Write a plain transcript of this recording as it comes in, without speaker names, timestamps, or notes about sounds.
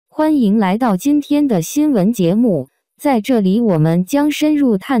欢迎来到今天的新闻节目。在这里，我们将深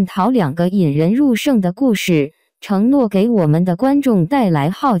入探讨两个引人入胜的故事，承诺给我们的观众带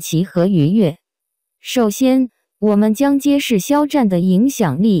来好奇和愉悦。首先，我们将揭示肖战的影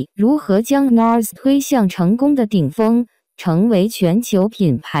响力如何将 Nars 推向成功的顶峰，成为全球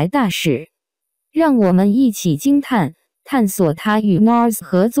品牌大使。让我们一起惊叹，探索他与 Nars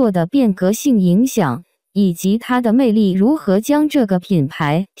合作的变革性影响，以及它的魅力如何将这个品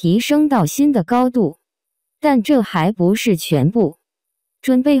牌提升到新的高度。但这还不是全部。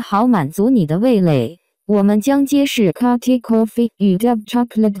准备好满足你的味蕾，我们将揭示 Cotti 咖啡与德芙巧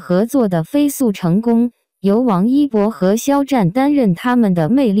克力合作的飞速成功，由王一博和肖战担任他们的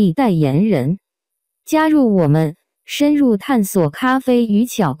魅力代言人。加入我们，深入探索咖啡与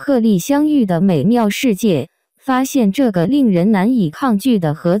巧克力相遇的美妙世界，发现这个令人难以抗拒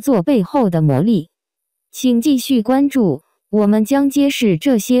的合作背后的魔力。请继续关注，我们将揭示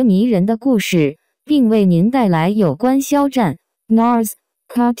这些迷人的故事，并为您带来有关肖战、Nars、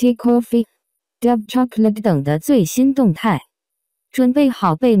Cotti 咖啡、德芙巧克力等的最新动态。准备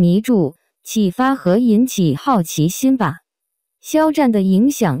好被迷住、启发和引起好奇心吧！肖战的影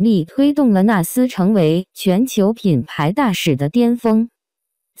响力推动了纳斯成为全球品牌大使的巅峰。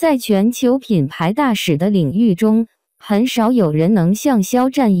在全球品牌大使的领域中，很少有人能像肖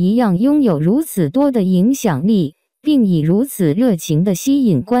战一样拥有如此多的影响力，并以如此热情地吸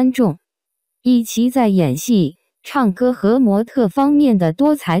引观众。以其在演戏、唱歌和模特方面的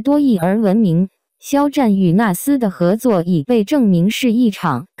多才多艺而闻名，肖战与纳斯的合作已被证明是一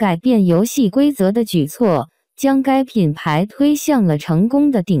场改变游戏规则的举措，将该品牌推向了成功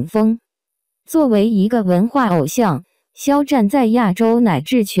的顶峰。作为一个文化偶像，肖战在亚洲乃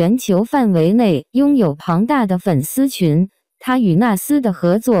至全球范围内拥有庞大的粉丝群。他与纳斯的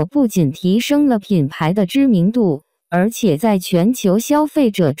合作不仅提升了品牌的知名度，而且在全球消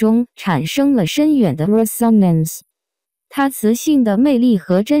费者中产生了深远的 resonance。他磁性的魅力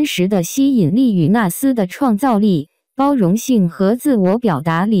和真实的吸引力与纳斯的创造力、包容性和自我表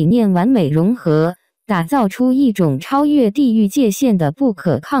达理念完美融合，打造出一种超越地域界限的不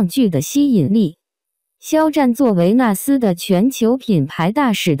可抗拒的吸引力。肖战作为纳斯的全球品牌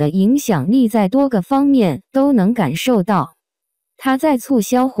大使的影响力在多个方面都能感受到。他在促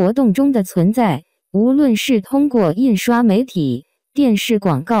销活动中的存在，无论是通过印刷媒体、电视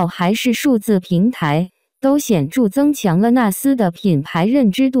广告还是数字平台，都显著增强了纳斯的品牌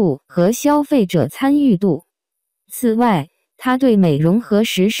认知度和消费者参与度。此外，他对美容和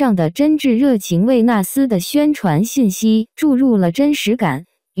时尚的真挚热情为纳斯的宣传信息注入了真实感，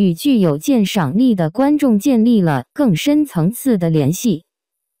与具有鉴赏力的观众建立了更深层次的联系。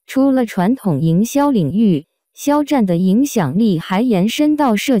除了传统营销领域，肖战的影响力还延伸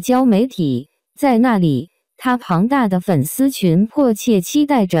到社交媒体，在那里，他庞大的粉丝群迫切期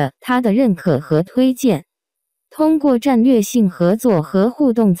待着他的认可和推荐。通过战略性合作和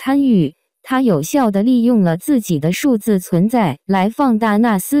互动参与，他有效地利用了自己的数字存在来放大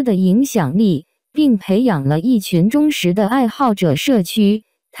纳斯的影响力，并培养了一群忠实的爱好者社区，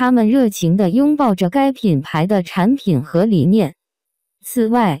他们热情地拥抱着该品牌的产品和理念。此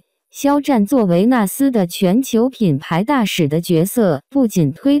外，肖战作为纳斯的全球品牌大使的角色，不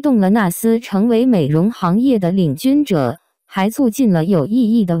仅推动了纳斯成为美容行业的领军者，还促进了有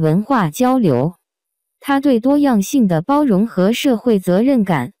意义的文化交流。他对多样性的包容和社会责任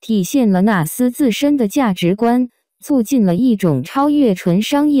感体现了纳斯自身的价值观，促进了一种超越纯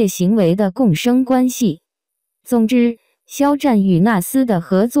商业行为的共生关系。总之，肖战与纳斯的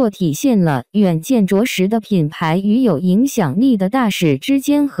合作体现了远见卓识的品牌与有影响力的大使之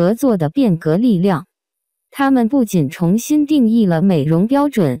间合作的变革力量。他们不仅重新定义了美容标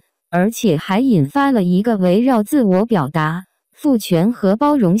准，而且还引发了一个围绕自我表达、赋权和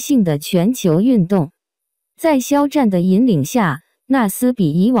包容性的全球运动。在肖战的引领下，纳斯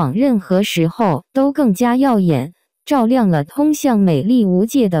比以往任何时候都更加耀眼，照亮了通向美丽无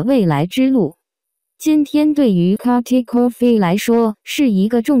界的未来之路。今天对于 Cotti 咖啡来说是一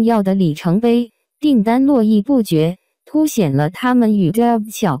个重要的里程碑，订单络绎不绝，凸显了他们与德芙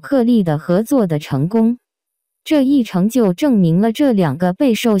巧克力的合作的成功。这一成就证明了这两个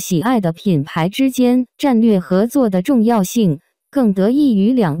备受喜爱的品牌之间战略合作的重要性，更得益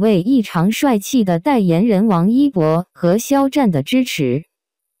于两位异常帅气的代言人王一博和肖战的支持。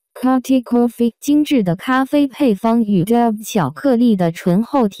Cotti 咖啡精致的咖啡配方与德芙巧克力的醇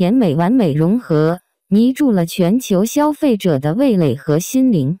厚甜美完美融合，迷住了全球消费者的味蕾和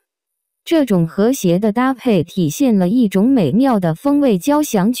心灵。这种和谐的搭配体现了一种美妙的风味交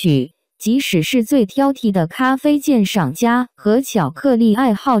响曲，即使是最挑剔的咖啡鉴赏家和巧克力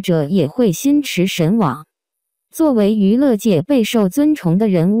爱好者也会心驰神往。作为娱乐界备受尊崇的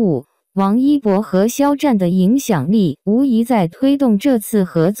人物，王一博和肖战的影响力无疑在推动这次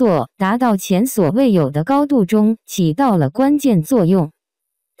合作达到前所未有的高度中起到了关键作用。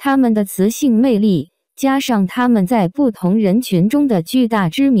他们的磁性魅力，加上他们在不同人群中的巨大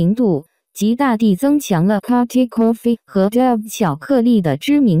知名度，极大地增强了 Cotti 咖啡和德芙巧克力的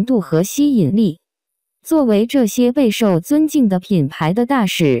知名度和吸引力。作为这些备受尊敬的品牌的大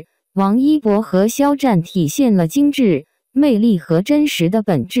使，王一博和肖战体现了精致、魅力和真实的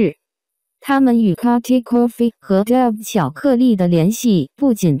本质。他们与 Cotti 咖啡和德芙巧克力的联系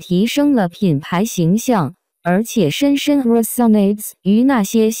不仅提升了品牌形象，而且深深 resonates 于那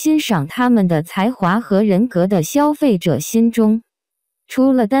些欣赏他们的才华和人格的消费者心中。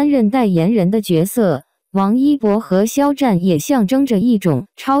除了担任代言人的角色，王一博和肖战也象征着一种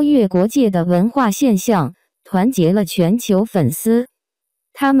超越国界的文化现象，团结了全球粉丝。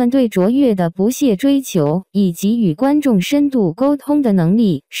他们对卓越的不懈追求，以及与观众深度沟通的能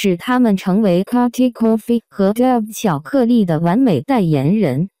力，使他们成为 Cotti 咖啡和德芙巧克力的完美代言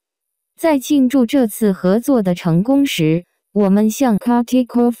人。在庆祝这次合作的成功时，我们向 Cotti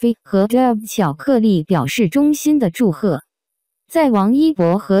咖啡和德芙巧克力表示衷心的祝贺。在王一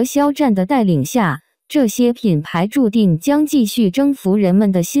博和肖战的带领下，这些品牌注定将继续征服人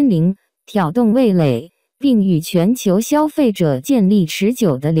们的心灵，挑动味蕾，并与全球消费者建立持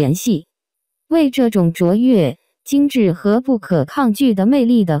久的联系。为这种卓越、精致和不可抗拒的魅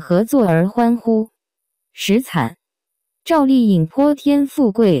力的合作而欢呼。实惨，赵丽颖颇天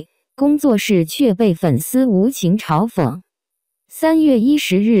富贵，工作室却被粉丝无情嘲讽。3月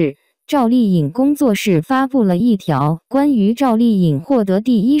10日，赵丽颖工作室发布了一条关于赵丽颖获得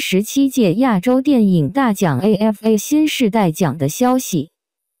第17届亚洲电影大奖 AFA 新世代奖的消息。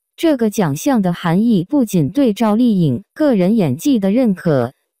这个奖项的含义不仅对赵丽颖个人演技的认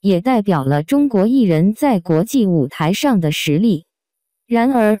可，也代表了中国艺人在国际舞台上的实力。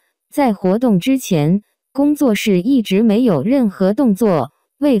然而，在活动之前，工作室一直没有任何动作，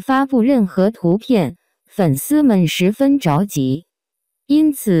未发布任何图片，粉丝们十分着急。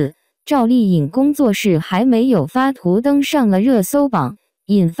因此，赵丽颖工作室还没有发图登上了热搜榜，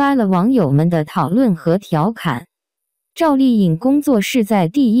引发了网友们的讨论和调侃。赵丽颖工作室在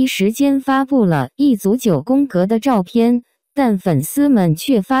第一时间发布了一组9宫格的照片，但粉丝们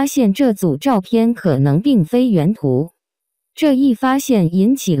却发现这组照片可能并非原图。这一发现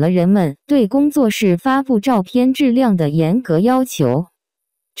引起了人们对工作室发布照片质量的严格要求。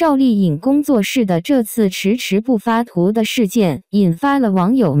赵丽颖工作室的这次迟迟不发图的事件，引发了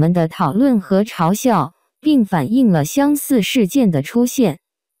网友们的讨论和嘲笑，并反映了相似事件的出现。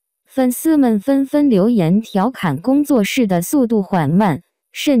粉丝们纷纷留言调侃工作室的速度缓慢，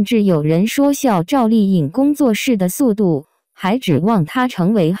甚至有人说笑赵丽颖工作室的速度，还指望她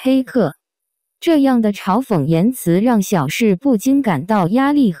成为黑客。这样的嘲讽言辞让小世不禁感到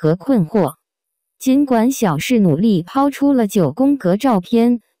压力和困惑。尽管小世努力抛出了9宫格照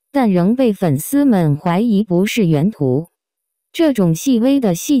片，但仍被粉丝们怀疑不是原图。这种细微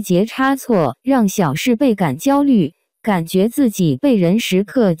的细节差错让小世倍感焦虑，感觉自己被人时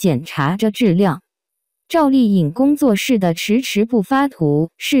刻检查着质量。赵丽颖工作室的迟迟不发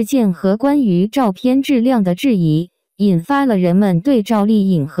图事件和关于照片质量的质疑，引发了人们对赵丽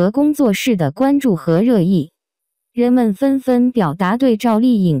颖和工作室的关注和热议。人们纷纷表达对赵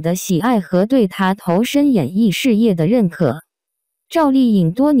丽颖的喜爱和对她投身演艺事业的认可。赵丽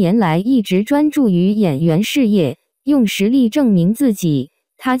颖多年来一直专注于演员事业，用实力证明自己。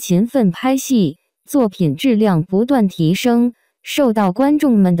她勤奋拍戏，作品质量不断提升，受到观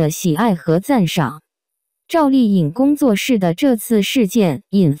众们的喜爱和赞赏。赵丽颖工作室的这次事件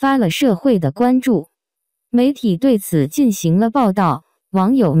引发了社会的关注，媒体对此进行了报道，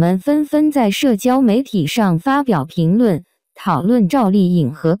网友们纷纷在社交媒体上发表评论，讨论赵丽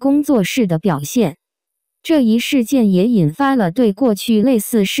颖和工作室的表现。这一事件也引发了对过去类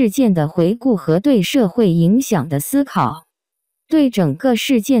似事件的回顾和对社会影响的思考。对整个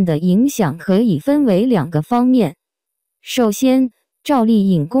事件的影响可以分为2个方面。首先，赵丽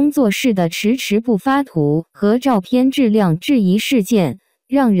颖工作室的迟迟不发图和照片质量质疑事件，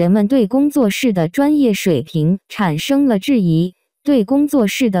让人们对工作室的专业水平产生了质疑，对工作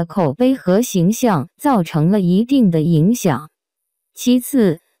室的口碑和形象造成了一定的影响。其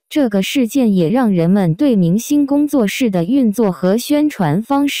次，这个事件也让人们对明星工作室的运作和宣传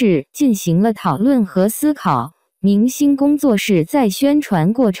方式进行了讨论和思考。明星工作室在宣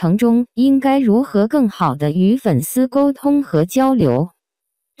传过程中应该如何更好地与粉丝沟通和交流？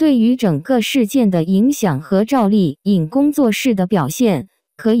对于整个事件的影响和赵丽颖工作室的表现，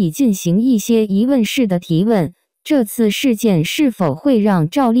可以进行一些疑问式的提问，这次事件是否会让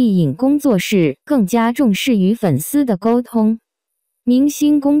赵丽颖工作室更加重视与粉丝的沟通？明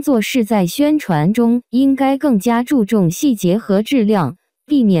星工作室在宣传中应该更加注重细节和质量，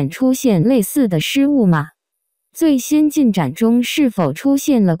避免出现类似的失误吗？最新进展中是否出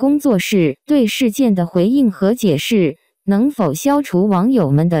现了工作室对事件的回应和解释？能否消除网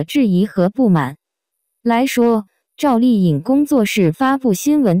友们的质疑和不满？来说，赵丽颖工作室发布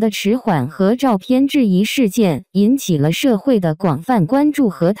新闻的迟缓和照片质疑事件引起了社会的广泛关注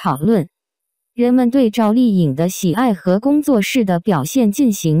和讨论。人们对赵丽颖的喜爱和工作室的表现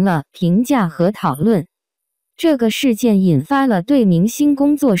进行了评价和讨论。这个事件引发了对明星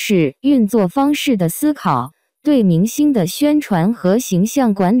工作室运作方式的思考，对明星的宣传和形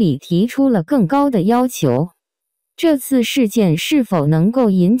象管理提出了更高的要求。这次事件是否能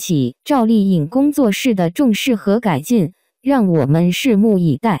够引起赵丽颖工作室的重视和改进，让我们拭目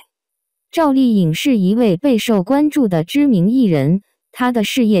以待。赵丽颖是一位备受关注的知名艺人，她的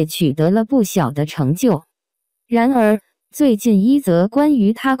事业取得了不小的成就。然而，最近一则关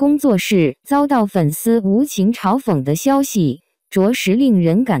于她工作室遭到粉丝无情嘲讽的消息，着实令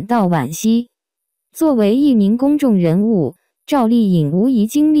人感到惋惜。作为一名公众人物，赵丽颖无疑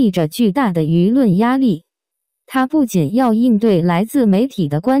经历着巨大的舆论压力。他不仅要应对来自媒体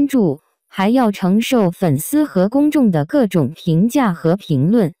的关注，还要承受粉丝和公众的各种评价和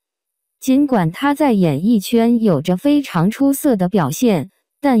评论。尽管他在演艺圈有着非常出色的表现，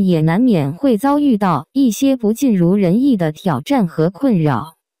但也难免会遭遇到一些不尽如人意的挑战和困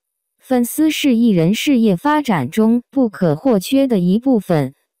扰。粉丝是艺人事业发展中不可或缺的一部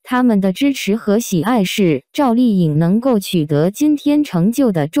分，他们的支持和喜爱是赵丽颖能够取得今天成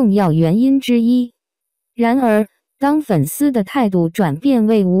就的重要原因之一。然而，当粉丝的态度转变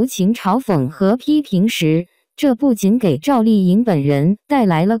为无情嘲讽和批评时，这不仅给赵丽颖本人带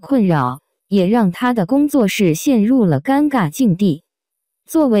来了困扰，也让她的工作室陷入了尴尬境地。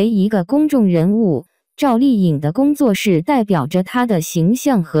作为一个公众人物，赵丽颖的工作室代表着她的形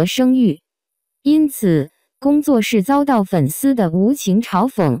象和声誉，因此，工作室遭到粉丝的无情嘲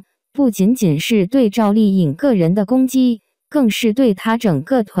讽，不仅仅是对赵丽颖个人的攻击，更是对她整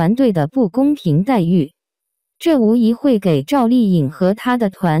个团队的不公平待遇。这无疑会给赵丽颖和她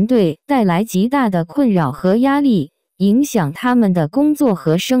的团队带来极大的困扰和压力，影响他们的工作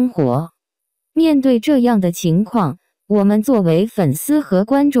和生活。面对这样的情况，我们作为粉丝和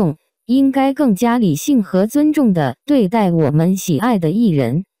观众，应该更加理性和尊重地对待我们喜爱的艺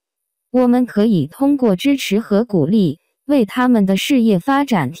人。我们可以通过支持和鼓励，为他们的事业发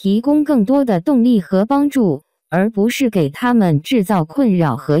展提供更多的动力和帮助，而不是给他们制造困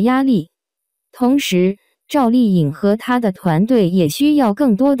扰和压力。同时，赵丽颖和她的团队也需要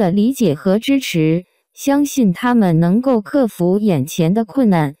更多的理解和支持，相信他们能够克服眼前的困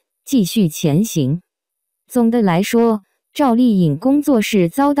难，继续前行。总的来说，赵丽颖工作室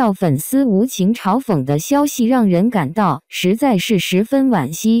遭到粉丝无情嘲讽的消息让人感到实在是十分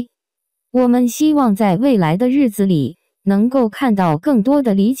惋惜。我们希望在未来的日子里，能够看到更多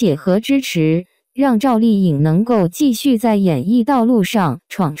的理解和支持，让赵丽颖能够继续在演艺道路上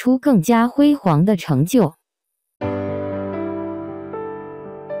闯出更加辉煌的成就。